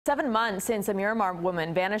7 months since a Miramar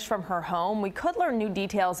woman vanished from her home, we could learn new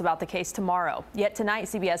details about the case tomorrow. Yet tonight,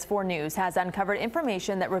 CBS 4 News has uncovered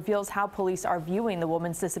information that reveals how police are viewing the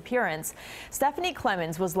woman's disappearance. Stephanie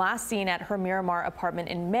Clemens was last seen at her Miramar apartment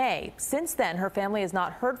in May. Since then, her family has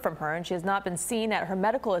not heard from her, and she has not been seen at her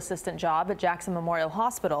medical assistant job at Jackson Memorial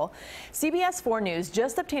Hospital. CBS 4 News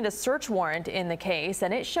just obtained a search warrant in the case,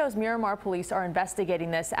 and it shows Miramar police are investigating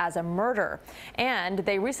this as a murder. And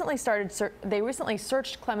they recently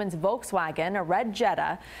searched Clemens' Volkswagen, a red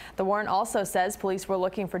Jetta. The warrant also says police were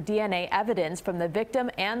looking for DNA evidence from the victim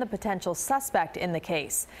and the potential suspect in the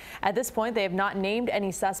case. At this point, they have not named any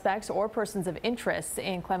suspects or persons of interest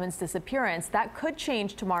in Clemens' disappearance. That could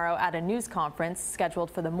change tomorrow at a news conference scheduled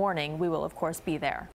for the morning. We will, of course, be there.